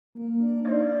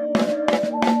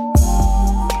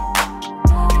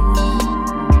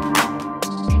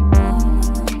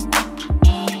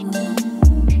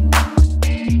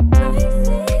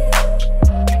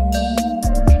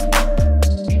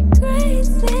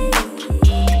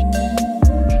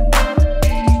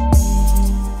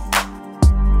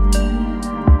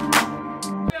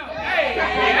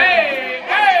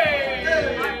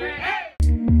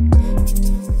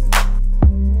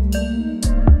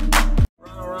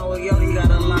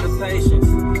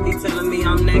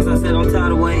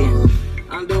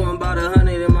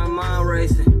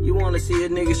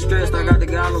Stressed, I got the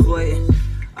gallons waiting.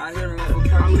 I hear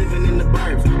I'm living in the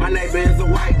burbs. My neighbor is a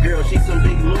white girl. She's some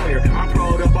big lawyer. I'm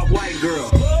proud of a white girl.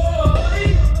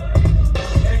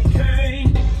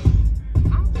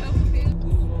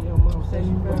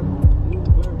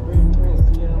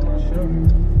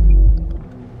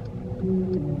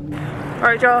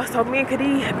 Alright y'all, so me and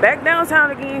Kadi back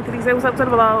downtown again. Kadi say what's up to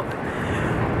the vlog.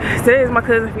 Today is my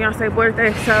cousin's fiance's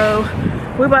birthday, so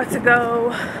we're about to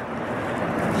go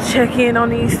check in on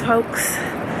these folks.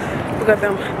 We got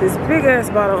them this big ass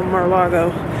bottle of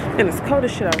Mar-a-Lago, and it's cold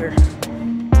as shit out here.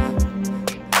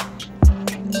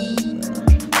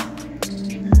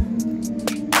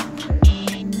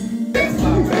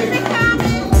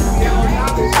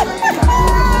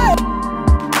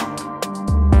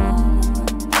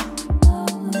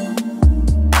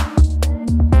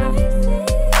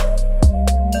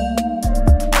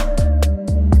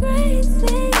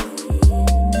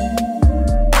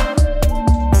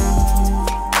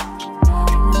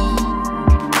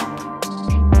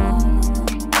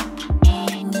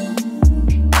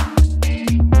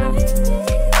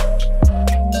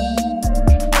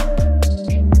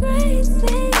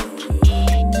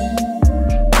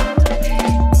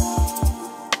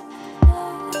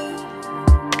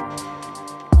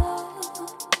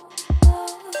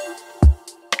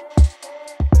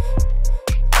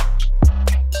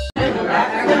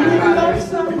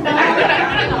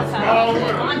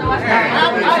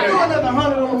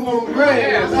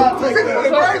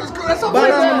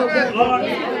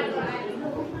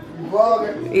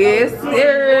 Yes,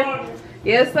 sir.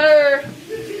 Yes, sir.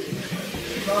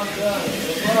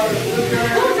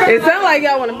 It sounds like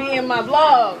y'all want to be in my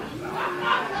vlog.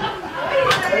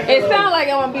 It sounds like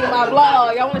y'all want to be in my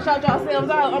vlog. Y'all want to shout yourselves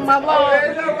out on my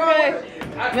vlog? Okay.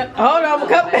 Hold on, I'm going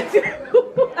to come back to you.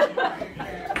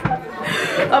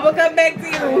 I'm going to come back to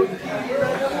you.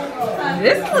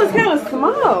 This one's kind of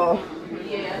small.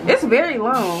 It's very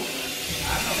long.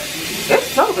 It's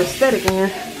so aesthetic in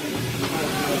here.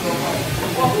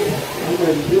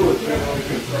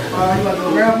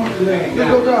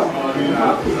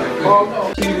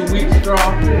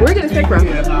 Where did it take from?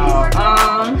 It's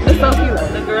so cute.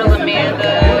 The girl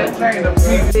Amanda.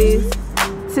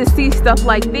 To see stuff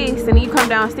like this, and then you come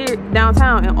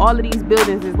downtown, and all of these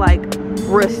buildings is like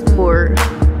restored.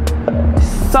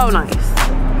 So nice,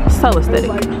 so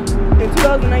aesthetic. In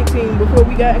 2019, before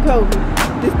we got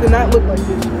COVID, this did not look like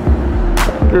this.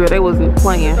 Girl, they wasn't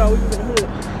playing.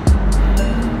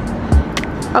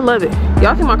 I love it.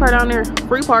 Y'all see my car down there?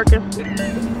 Free parking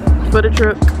for the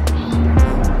truck.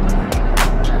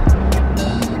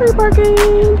 Free parking.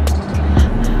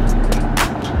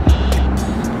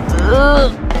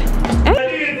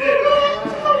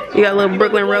 You got little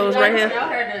Brooklyn Rose right here.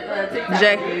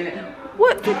 Jay.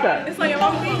 What TikTok? It's like a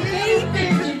long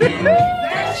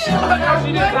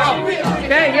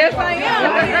Okay, yes I am.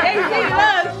 They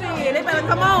love shit. They better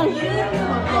come on.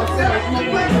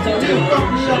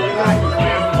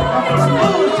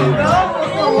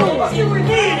 You were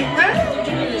needed, man.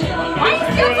 Why are you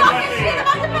still talking shit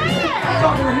about the man? I'm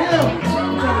talking to him.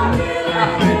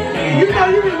 You know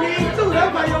you were needed too.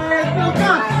 That's why your ass still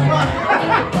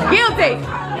conscious. Guilty.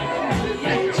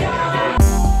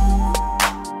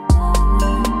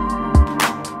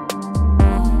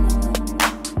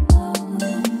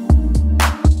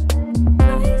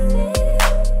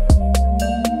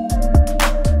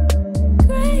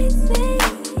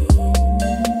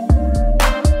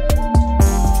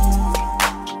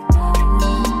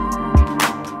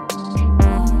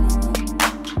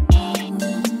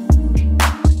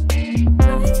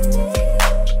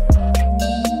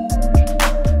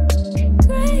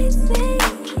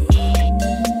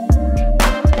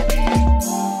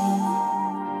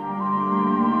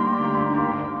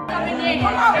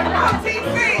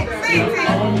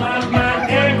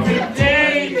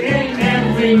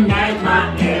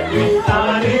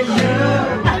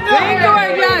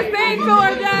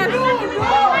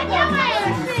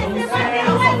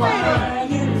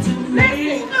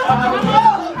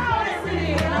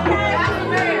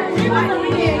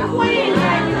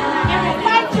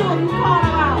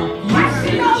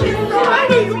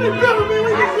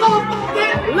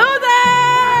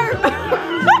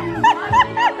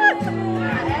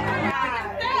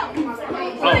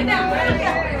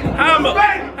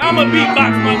 I'm a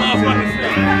beatbox my motherfucking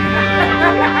self.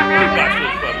 Beatbox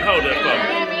this for me. Hold that for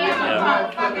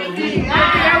me.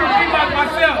 I'm a beatbox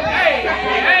myself. Hey,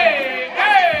 hey,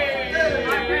 hey,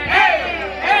 hey,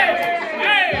 hey,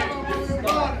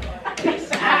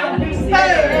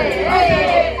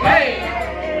 hey.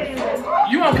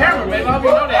 You on camera, baby. I hope you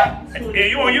know that. Yeah,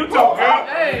 you on YouTube, girl.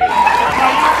 Hey. I'm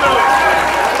on YouTube.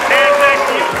 Hashtag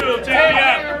YouTube. Check me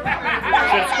out.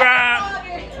 Subscribe.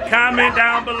 Comment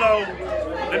down below.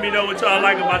 Let me know what y'all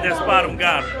like about that spot I'm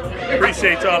got.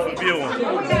 Appreciate y'all for viewing.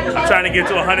 I'm trying to get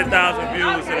to 100,000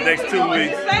 views in the next 2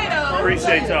 weeks.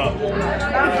 Appreciate y'all.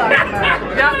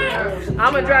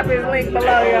 I'm gonna drop his link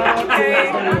below, y'all.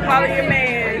 Okay? Follow your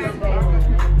man.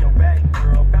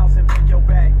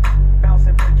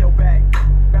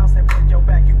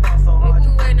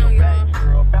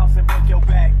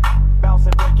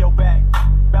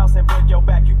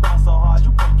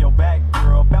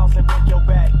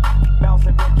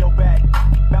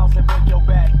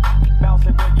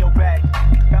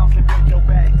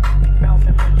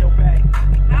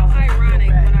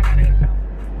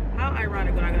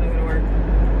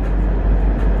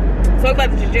 So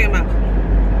glad that you jam out.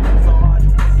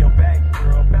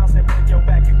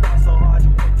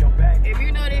 If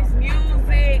you know this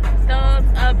music,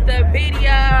 thumbs up the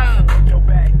video. I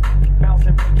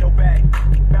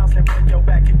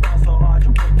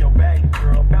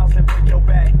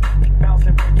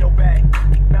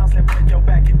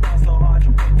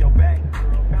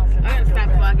gotta stop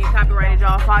before I get copyrighted,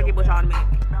 y'all. Before I get what y'all to make.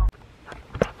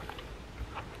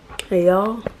 Hey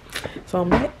y'all, so I'm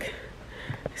back.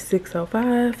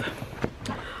 6:05.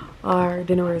 Our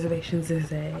dinner reservations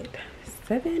is at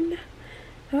 7,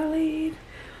 I believe.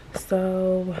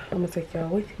 So I'm gonna take y'all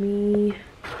with me.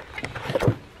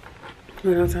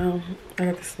 We're downtown. I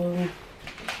got this little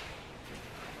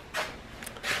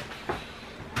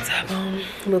top on,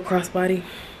 little crossbody.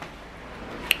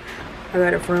 I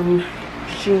got it from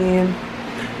Shein.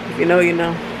 If you know, you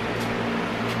know.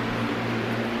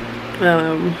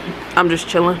 I'm just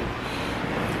chilling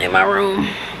in my room,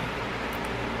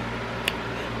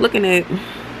 looking at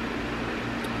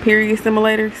period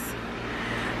simulators.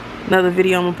 Another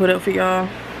video I'm gonna put up for y'all,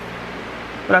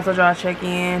 but I told y'all I'll check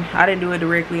in. I didn't do it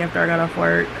directly after I got off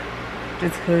work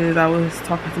just because I was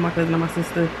talking to my cousin and my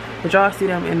sister, but y'all see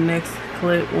them in the next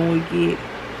clip when we get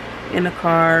in the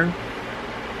car.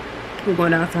 We're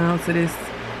going downtown to this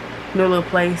new little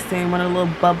place, seeing one of the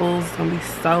little bubbles. It's gonna be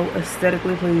so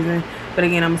aesthetically pleasing. But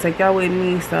again, I'm gonna take y'all with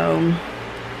me, so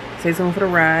stay tuned for the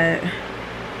ride.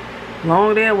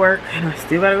 Long day at work, and I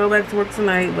still gotta go back to work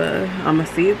tonight, but I'm gonna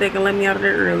see if they can let me out of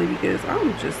there early because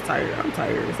I'm just tired. I'm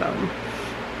tired, so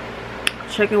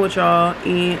check in with y'all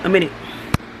in a minute.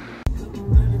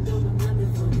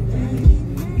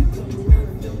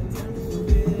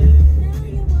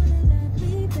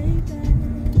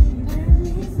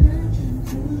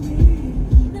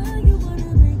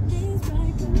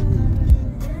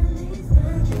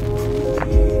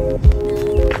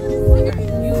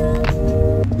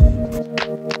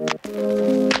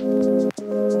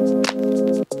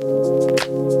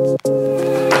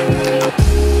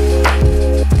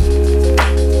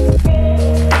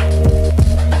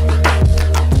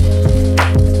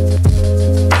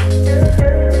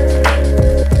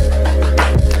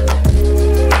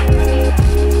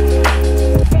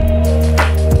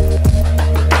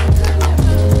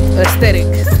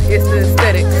 Aesthetics. It's the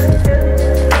aesthetics.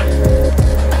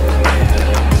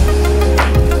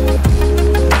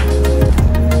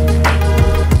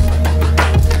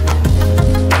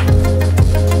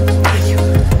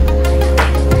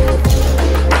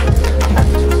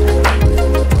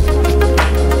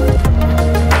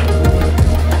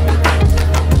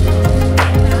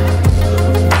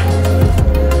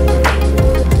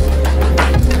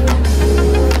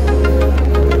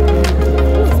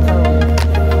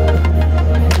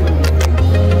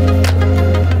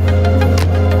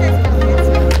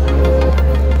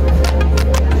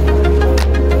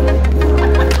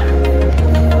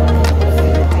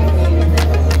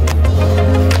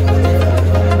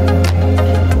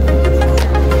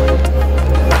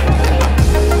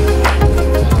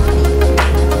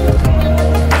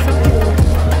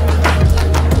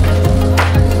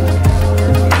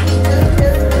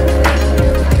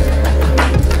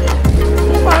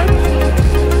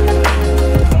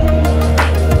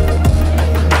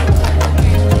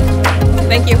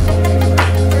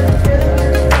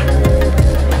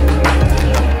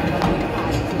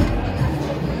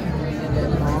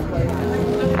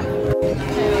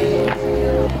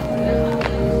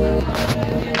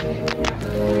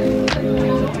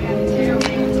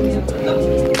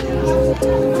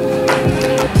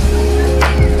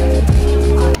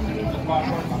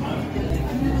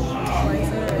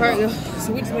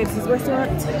 So we just made this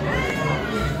restaurant.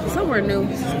 Somewhere new.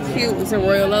 It's cute. It's in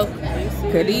Royal Oak.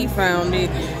 Khadi found it.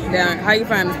 Down. How you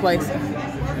find this place?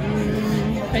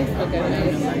 Facebook.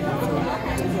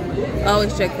 I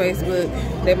always check Facebook.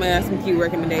 They might have some cute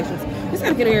recommendations. Just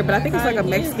gotta get here, but I think it's like a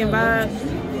Mexican vibe.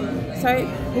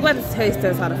 So we'll let to taste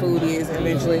test how the food is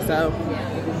eventually. So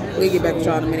we'll get back with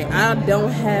y'all in a minute. I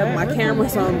don't have my camera,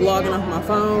 so I'm vlogging off my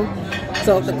phone.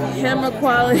 So if the camera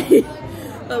quality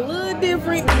a little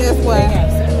different, that's why.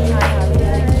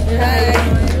 Hey.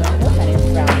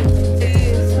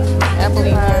 Apple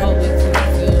pie.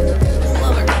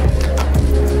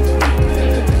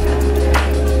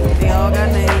 They all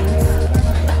got names.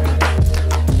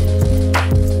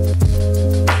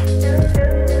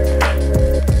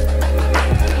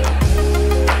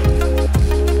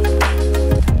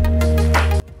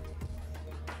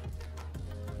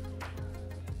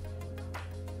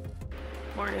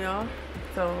 Morning, y'all.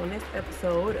 So on this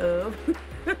episode of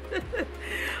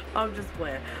I'm just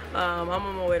playing. I'm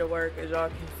on my way to work. As y'all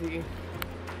can see,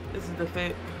 this is the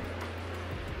fit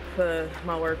for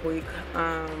my work week.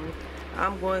 I'm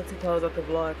going to close up the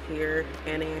vlog here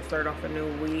and then start off a new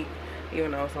week,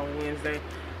 even though it's on Wednesday.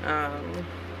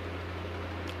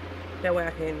 That way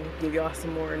I can give y'all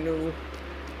some more new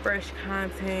fresh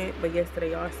content. But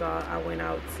yesterday y'all saw I went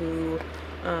out to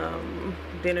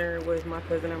dinner with my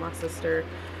cousin and my sister.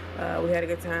 We had a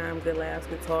good time, good laughs,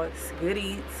 good talks, good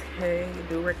eats. Hey,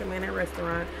 do recommend that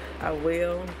restaurant. I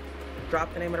will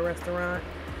drop the name of the restaurant.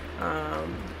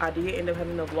 I did end up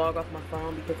having to vlog off my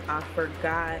phone because I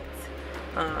forgot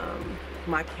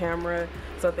my camera,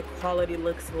 so the quality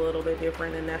looks a little bit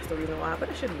different, and that's the reason why. But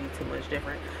it shouldn't be too much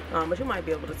different. But you might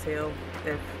be able to tell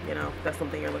if you know that's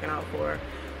something you're looking out for.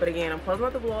 But again, I'm closing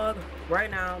out the vlog right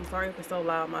now. I'm sorry if it's so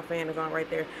loud. My fan is on right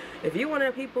there. If you're one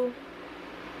of the people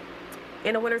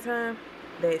in the wintertime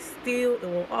that still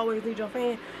and will always need your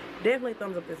fan, definitely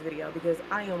thumbs up this video, because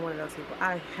I am one of those people.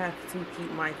 I have to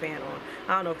keep my fan on.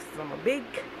 I don't know if I'm a big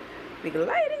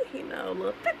lady, you know,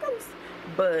 little pickles,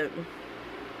 but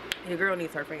your girl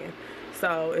needs her fan.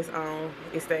 So it's on,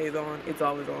 it stays on, it's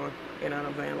always on. You know what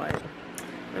I'm saying? Like, let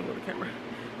me move the camera.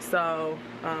 So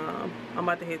I'm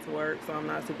about to head to work, so I'm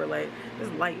not super late. This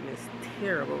lighting is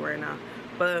terrible right now.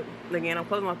 But again, I'm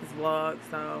closing off this vlog,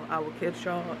 so I will catch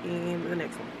y'all in the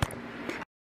next one.